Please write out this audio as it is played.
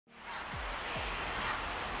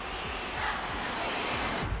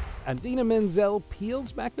Idina Menzel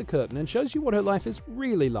peels back the curtain and shows you what her life is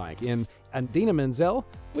really like in Idina Menzel,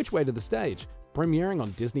 Which Way to the Stage?, premiering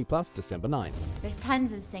on Disney Plus December 9th. There's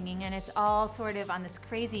tons of singing, and it's all sort of on this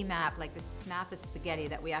crazy map, like this map of spaghetti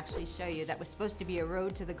that we actually show you that was supposed to be a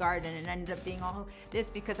road to the garden and ended up being all this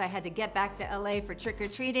because I had to get back to LA for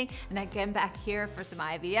trick-or-treating, and then get back here for some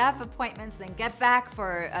IVF appointments, then get back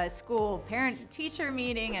for a school parent-teacher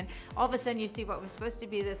meeting, and all of a sudden you see what was supposed to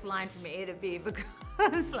be this line from A to B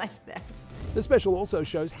becomes like this. The special also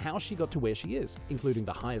shows how she got to where she is, including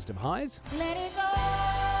the highest of highs Let it go,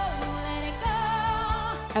 let it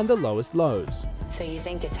go. and the lowest lows. So you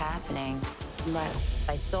think it's happening, but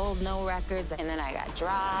I sold no records and then I got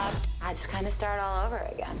dropped. I just kind of start all over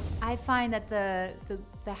again. I find that the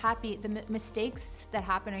mistakes that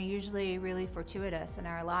happen are usually really fortuitous in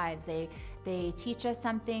our lives. They teach us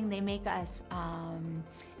something, they make us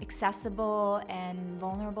accessible and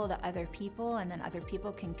vulnerable to other people, and then other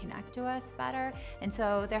people can connect to us better. And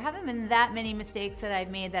so there haven't been that many mistakes that I've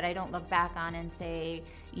made that I don't look back on and say,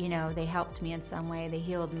 you know, they helped me in some way, they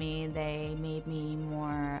healed me, they made me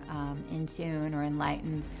more in tune or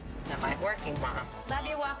enlightened. Is that my working mom? Love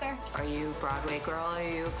you, Walker. Are you a Broadway girl or are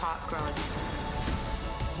you a pop girl?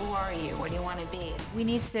 Who are you? What do you want to be? We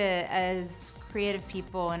need to, as creative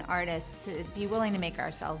people and artists, to be willing to make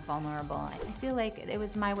ourselves vulnerable. I feel like it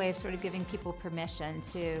was my way of sort of giving people permission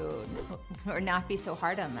to or not be so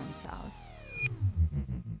hard on themselves.